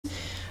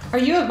Are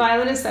you a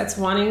violinist that's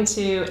wanting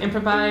to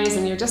improvise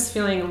and you're just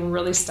feeling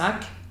really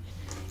stuck?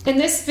 In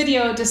this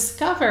video,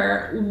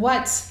 discover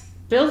what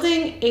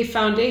building a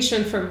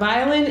foundation for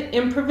violin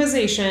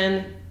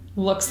improvisation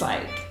looks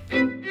like.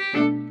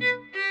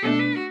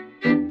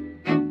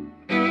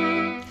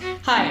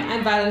 Hi,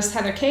 I'm violinist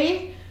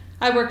Kaye.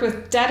 I work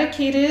with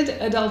dedicated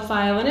adult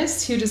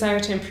violinists who desire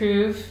to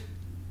improve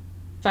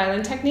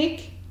violin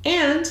technique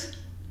and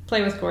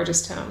play with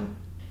gorgeous tone.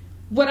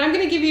 What I'm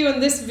going to give you in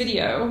this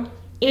video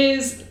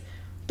is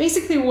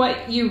basically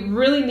what you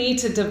really need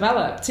to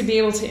develop to be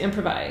able to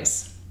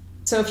improvise.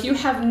 So if you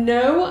have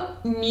no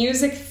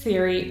music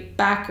theory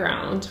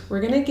background,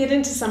 we're going to get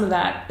into some of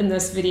that in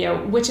this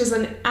video, which is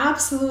an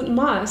absolute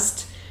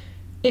must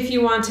if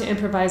you want to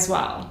improvise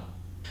well.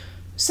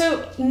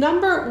 So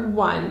number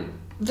one,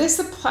 this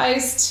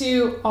applies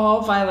to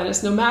all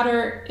violinists, no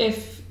matter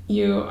if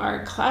you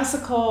are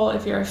classical,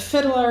 if you're a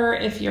fiddler,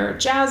 if you're a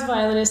jazz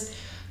violinist.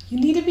 You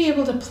need to be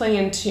able to play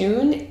in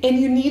tune, and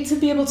you need to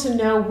be able to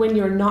know when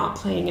you're not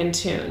playing in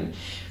tune.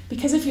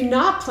 Because if you're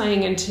not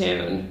playing in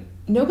tune,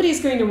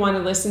 nobody's going to want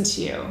to listen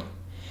to you.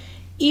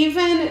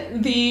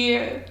 Even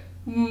the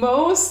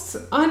most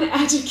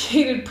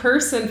uneducated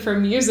person for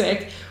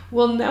music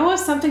will know if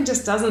something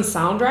just doesn't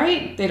sound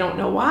right. They don't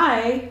know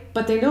why,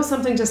 but they know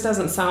something just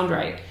doesn't sound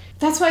right.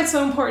 That's why it's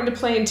so important to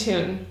play in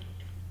tune.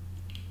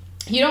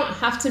 You don't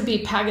have to be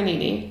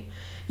Paganini.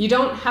 You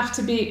don't have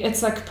to be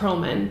Itzhak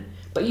Perlman.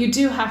 But you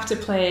do have to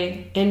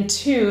play in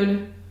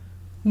tune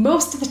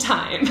most of the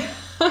time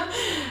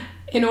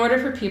in order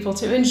for people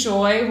to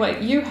enjoy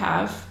what you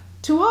have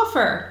to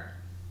offer.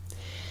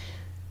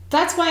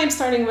 That's why I'm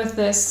starting with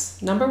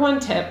this number one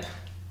tip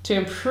to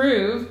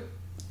improve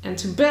and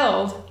to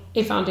build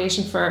a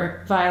foundation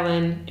for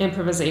violin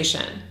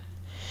improvisation.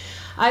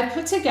 I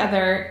put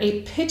together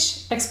a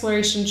pitch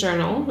exploration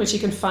journal, which you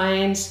can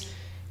find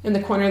in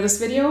the corner of this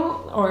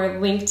video or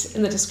linked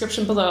in the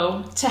description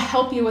below, to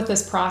help you with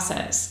this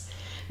process.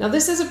 Now,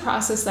 this is a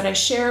process that I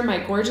share in my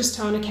Gorgeous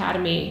Tone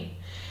Academy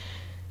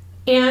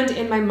and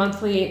in my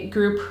monthly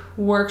group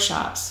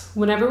workshops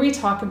whenever we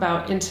talk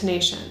about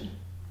intonation.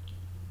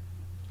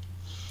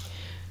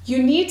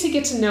 You need to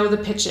get to know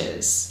the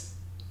pitches.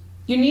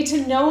 You need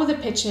to know the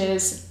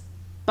pitches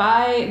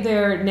by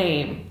their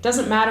name.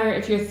 Doesn't matter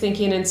if you're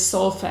thinking in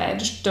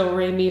solfege, do,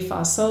 re, mi,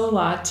 fa, sol,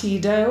 la, ti,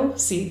 do,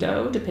 si,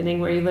 do, depending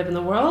where you live in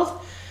the world,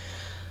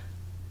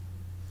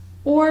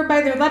 or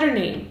by their letter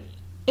name.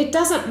 It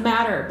doesn't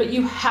matter, but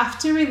you have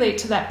to relate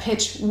to that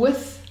pitch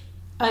with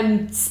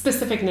a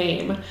specific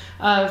name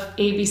of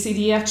A, B, C,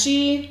 D, F,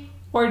 G,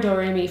 or do,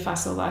 re, mi, fa,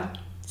 sol, la,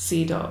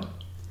 si, do.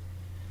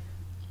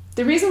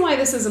 The reason why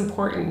this is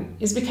important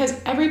is because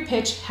every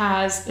pitch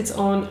has its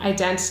own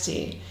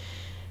identity,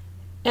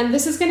 and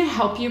this is going to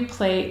help you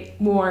play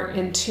more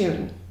in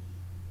tune.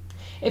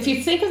 If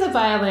you think of the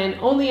violin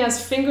only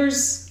as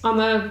fingers on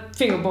the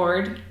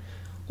fingerboard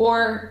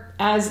or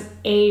as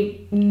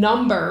a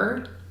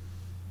number,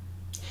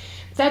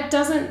 that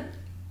doesn't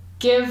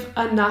give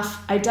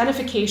enough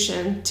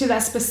identification to that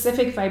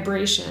specific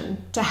vibration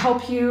to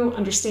help you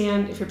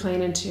understand if you're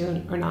playing in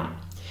tune or not.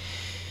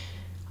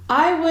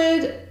 I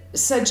would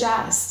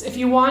suggest, if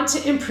you want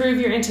to improve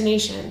your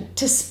intonation,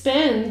 to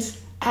spend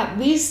at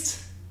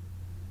least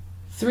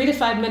 3 to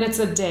 5 minutes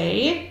a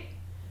day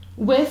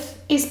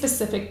with a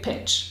specific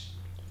pitch.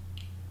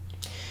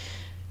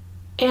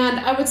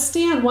 And I would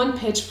stay on one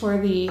pitch for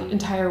the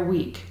entire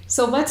week.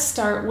 So let's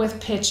start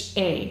with pitch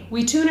A.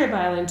 We tune our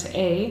violin to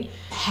A.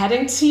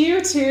 Heading to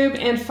YouTube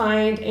and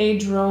find a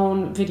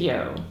drone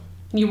video.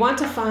 You want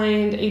to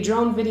find a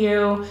drone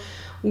video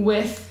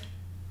with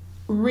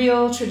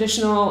real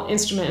traditional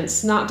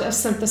instruments, not a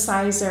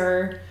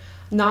synthesizer,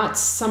 not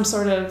some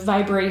sort of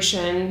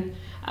vibration,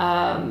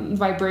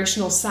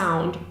 vibrational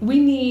sound. We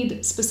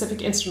need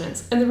specific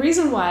instruments. And the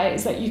reason why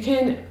is that you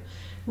can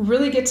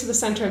really get to the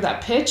center of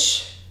that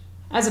pitch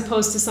as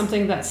opposed to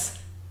something that's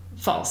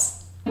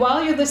false.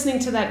 While you're listening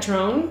to that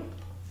drone,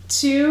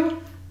 to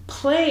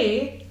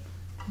play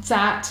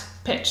that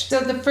pitch. So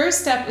the first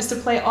step is to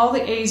play all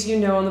the A's you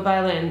know on the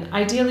violin.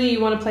 Ideally,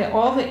 you want to play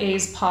all the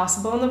A's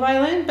possible on the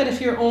violin, but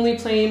if you're only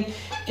playing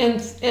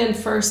in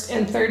first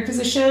and third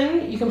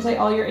position, you can play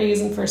all your A's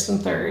in first and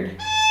third.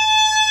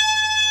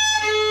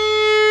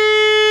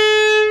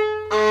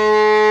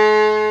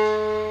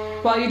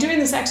 While you're doing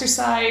this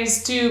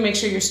exercise, do make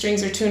sure your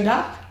strings are tuned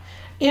up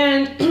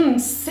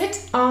and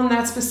sit on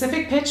that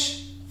specific pitch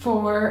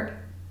for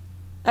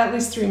at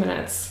least 3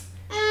 minutes.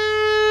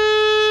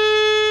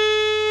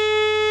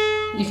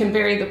 You can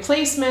vary the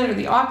placement or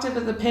the octave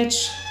of the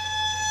pitch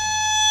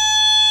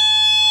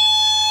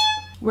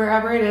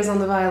wherever it is on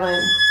the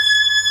violin.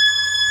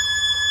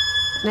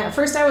 Now,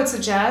 first I would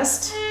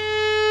suggest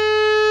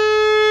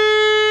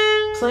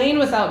playing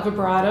without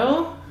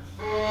vibrato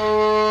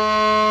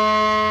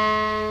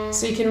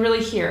so you can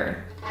really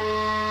hear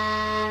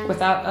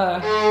without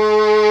a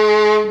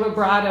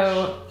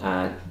vibrato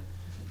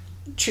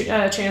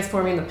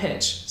transforming the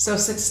pitch. So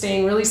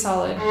staying really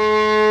solid.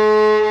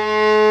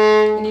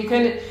 And you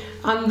can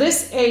On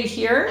this A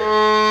here,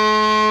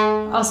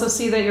 also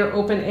see that your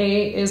open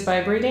A is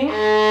vibrating.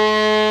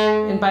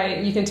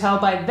 And you can tell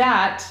by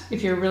that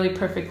if you're really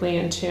perfectly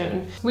in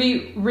tune.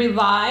 We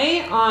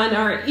rely on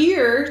our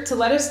ear to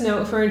let us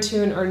know if we're in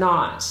tune or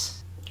not.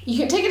 You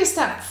can take it a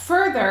step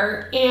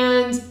further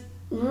and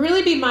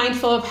really be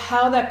mindful of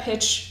how that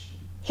pitch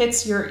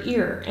hits your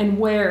ear and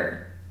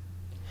where.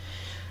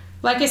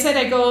 Like I said,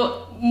 I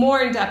go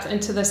more in depth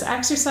into this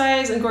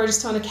exercise in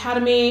Gorgeous Tone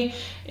Academy.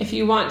 If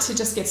you want to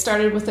just get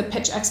started with the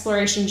pitch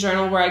exploration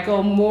journal, where I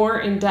go more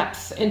in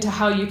depth into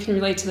how you can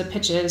relate to the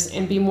pitches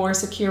and be more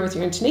secure with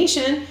your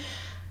intonation,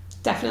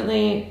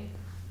 definitely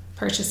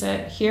purchase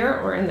it here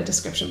or in the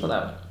description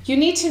below. You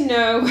need to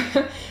know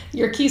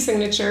your key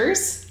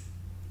signatures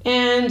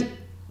and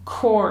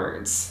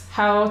chords,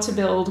 how to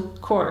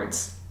build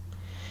chords.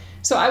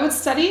 So I would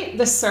study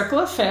the circle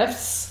of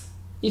fifths.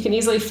 You can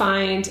easily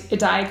find a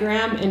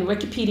diagram in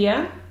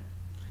Wikipedia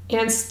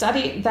and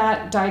study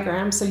that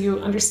diagram so you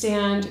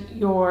understand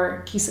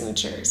your key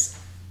signatures.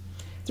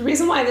 The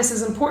reason why this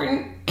is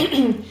important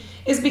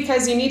is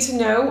because you need to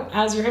know,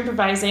 as you're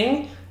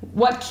improvising,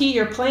 what key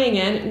you're playing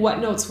in, what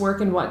notes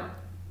work and what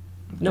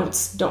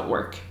notes don't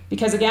work.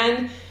 Because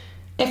again,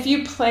 if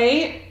you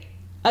play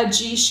a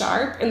G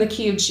sharp in the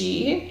key of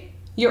G,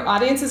 your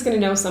audience is going to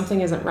know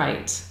something isn't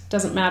right.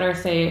 Doesn't matter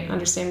if they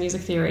understand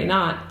music theory or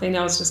not, they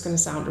know it's just going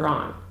to sound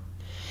wrong.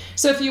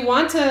 So if you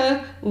want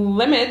to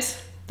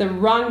limit the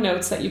wrong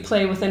notes that you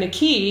play within a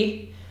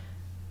key,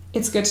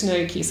 it's good to know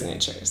your key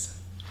signatures.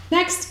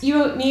 Next,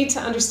 you need to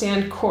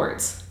understand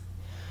chords.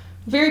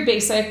 Very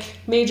basic: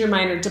 major,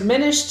 minor,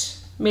 diminished,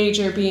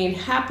 major being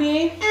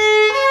happy,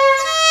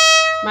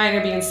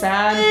 minor being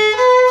sad,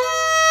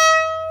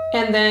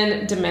 and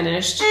then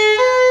diminished.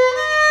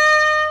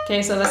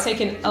 Okay, so that's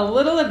taking a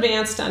little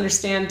advanced to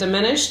understand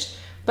diminished,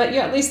 but you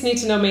at least need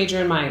to know major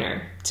and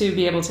minor to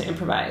be able to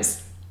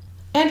improvise.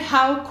 And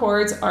how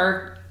chords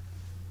are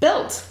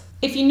built.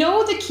 If you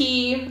know the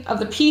key of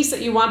the piece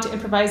that you want to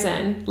improvise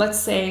in, let's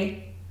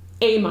say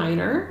A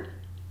minor,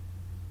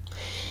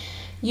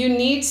 you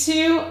need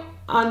to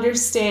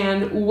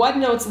understand what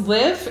notes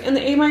live in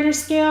the A minor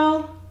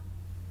scale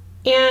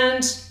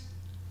and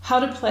how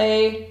to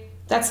play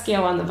that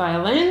scale on the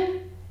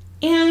violin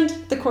and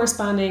the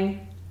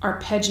corresponding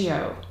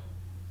arpeggio.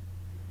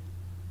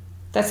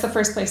 That's the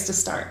first place to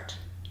start.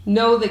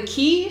 Know the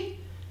key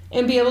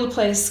and be able to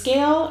play a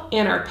scale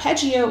and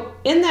arpeggio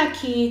in that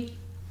key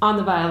on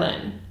the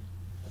violin.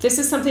 This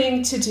is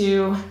something to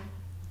do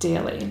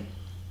daily.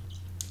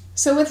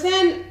 So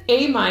within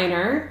A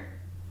minor,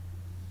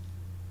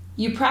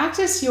 you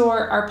practice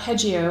your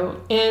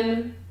arpeggio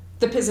in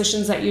the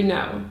positions that you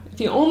know.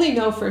 If you only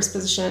know first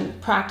position,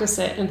 practice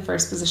it in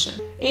first position.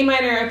 A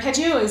minor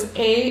arpeggio is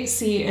A,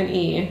 C, and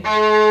E.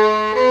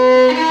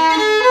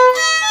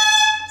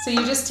 So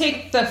you just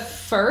take the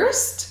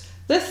first,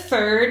 the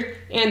third,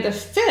 and the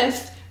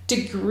fifth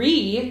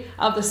degree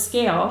of the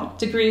scale.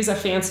 Degree is a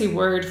fancy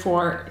word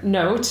for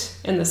note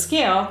in the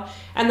scale,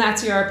 and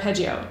that's your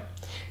arpeggio.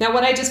 Now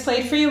what I just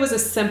played for you was a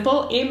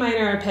simple A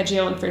minor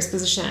arpeggio in first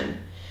position,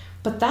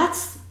 but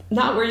that's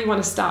not where you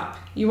want to stop.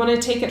 You want to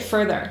take it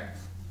further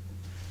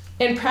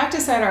and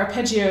practice that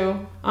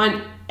arpeggio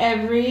on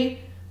every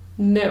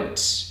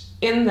note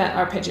in that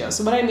arpeggio.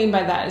 So what I mean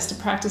by that is to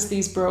practice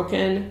these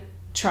broken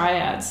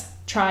triads.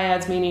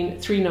 Triads meaning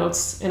three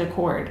notes in a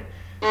chord.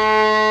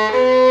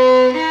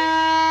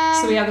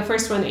 So we have the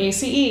first one, A,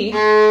 C, E,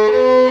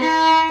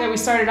 that we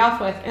started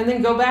off with, and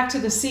then go back to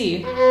the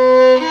C.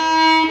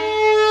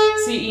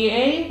 C, E,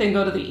 A, then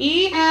go to the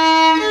E. E,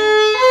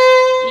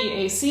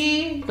 A,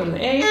 C, go to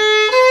the A.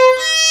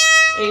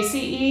 A, C,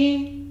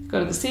 E, go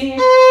to the C.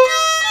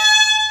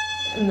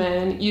 And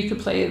then you could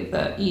play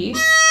the E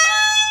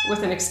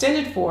with an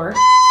extended 4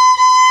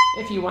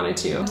 if you wanted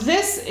to.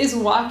 This is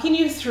walking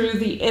you through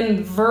the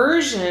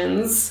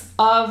inversions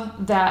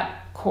of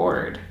that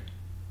chord.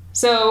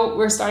 So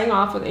we're starting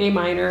off with A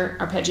minor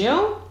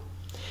arpeggio.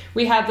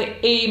 We have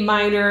the A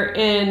minor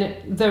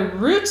in the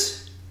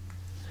root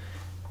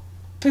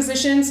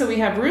position. So we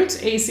have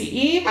root, A, C,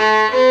 E.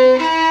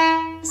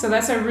 So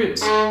that's our root.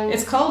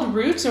 It's called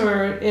root,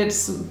 or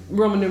it's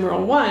Roman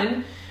numeral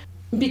 1,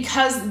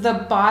 because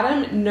the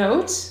bottom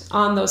note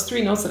on those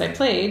three notes that I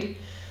played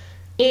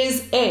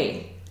is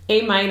A.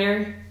 A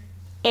minor,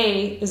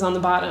 A is on the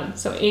bottom,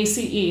 so A,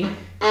 C, E.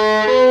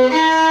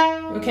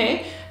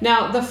 Okay,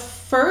 now the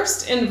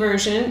first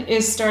inversion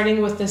is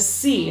starting with the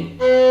C.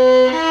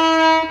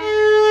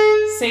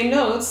 Same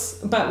notes,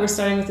 but we're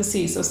starting with the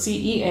C, so C,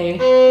 E, A.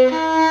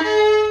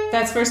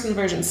 That's first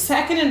inversion.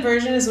 Second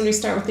inversion is when we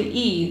start with the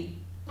E.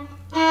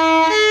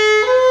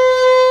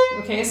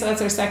 Okay, so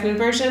that's our second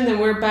inversion, then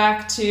we're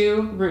back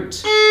to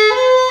root.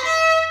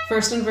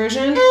 First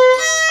inversion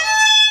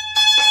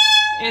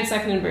and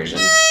second inversion.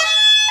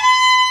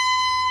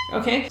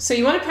 Okay, so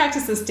you want to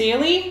practice this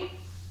daily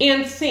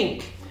and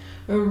think.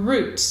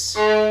 Root.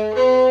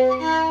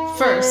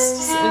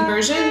 First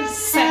inversion,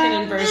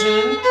 second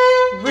inversion,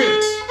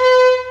 root.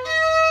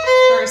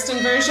 First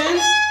inversion,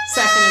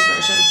 second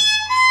inversion.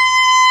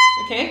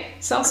 Okay,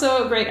 so It's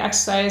also a great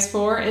exercise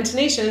for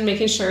intonation,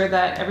 making sure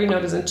that every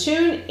note is in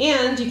tune,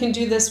 and you can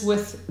do this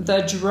with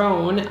the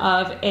drone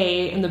of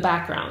A in the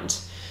background.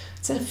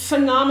 It's a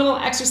phenomenal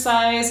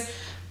exercise.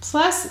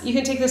 Plus, you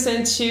can take this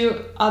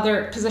into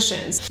other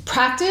positions.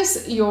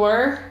 Practice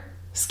your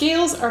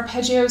scales,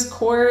 arpeggios,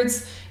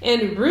 chords,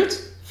 and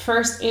root,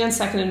 first and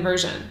second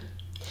inversion.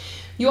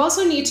 You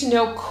also need to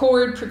know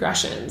chord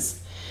progressions.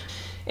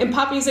 In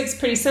pop music, it's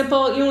pretty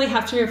simple. You only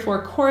have 3 or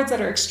 4 chords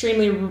that are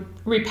extremely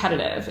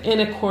repetitive in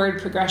a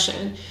chord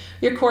progression.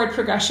 Your chord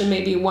progression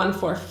may be 1,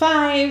 4,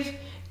 5.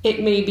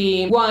 It may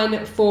be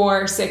 1,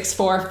 4, 6,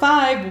 4,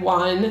 5,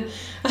 1.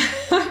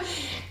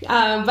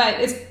 But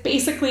it's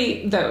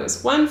basically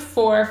those 1,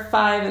 4,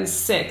 5, and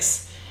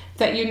 6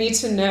 that you need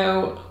to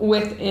know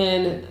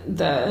within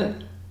the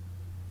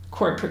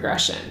chord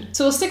progression.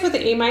 So we'll stick with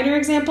the A minor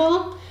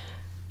example.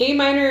 A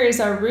minor is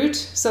our root,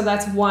 so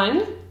that's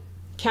 1.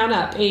 Count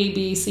up, A,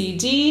 B, C,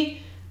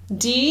 D.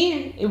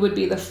 D, it would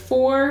be the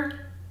 4.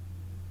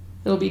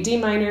 It'll be D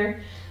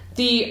minor.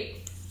 The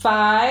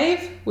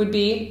 5 would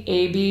be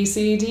A, B,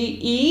 C, D,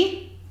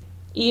 E,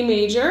 E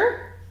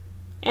major.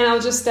 And I'll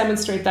just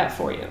demonstrate that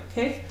for you,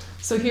 okay?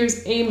 So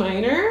here's A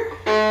minor,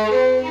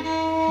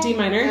 D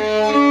minor,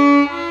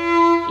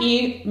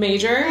 E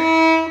major,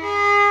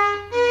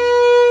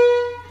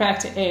 back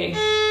to A.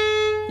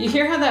 You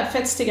hear how that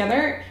fits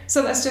together?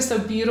 So that's just a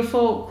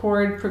beautiful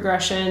chord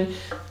progression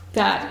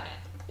that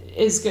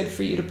is good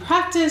for you to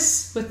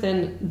practice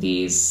within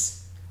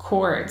these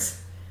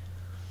chords.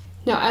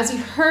 Now, as you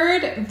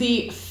heard,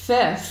 the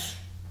 5th,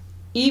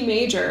 E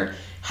major,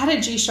 had a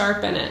G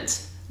sharp in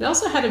it. It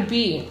also had a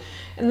B.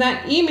 And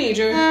that E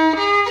major,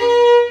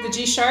 the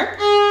G sharp,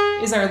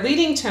 is our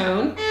leading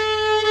tone,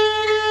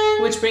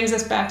 which brings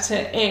us back to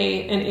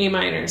A and A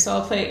minor. So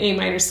I'll play A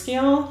minor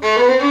scale.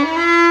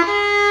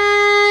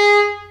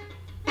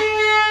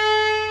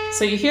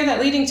 So you hear that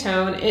leading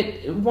tone,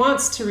 it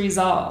wants to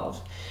resolve.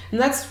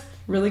 And that's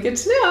really good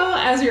to know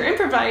as you're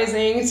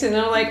improvising, to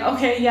know like,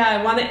 okay, yeah,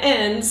 I want to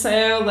end,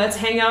 so let's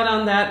hang out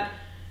on that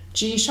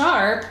G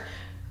sharp.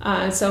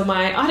 So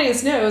my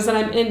audience knows that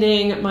I'm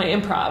ending my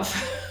improv,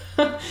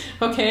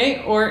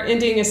 okay, or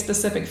ending a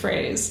specific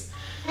phrase.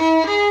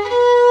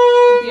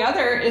 The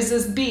other is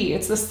this B,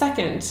 it's the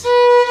 2nd.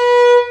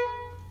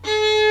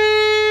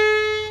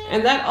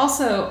 And that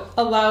also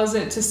allows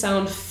it to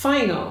sound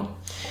final.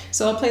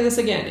 So I'll play this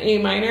again. A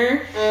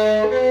minor,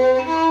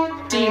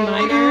 D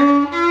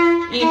minor,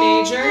 E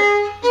major.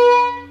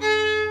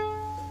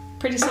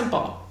 Pretty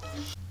simple.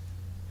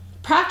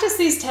 Practice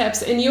these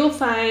tips and you'll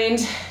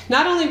find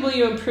not only will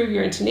you improve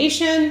your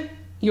intonation,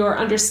 your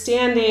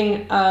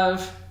understanding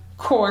of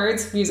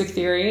chords, music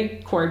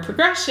theory, chord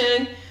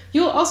progression,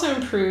 you'll also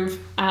improve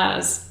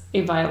as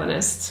a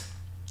violinist.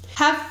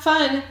 Have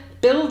fun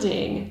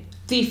building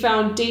the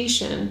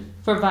foundation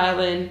for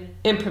violin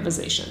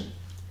improvisation.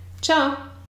 Ciao!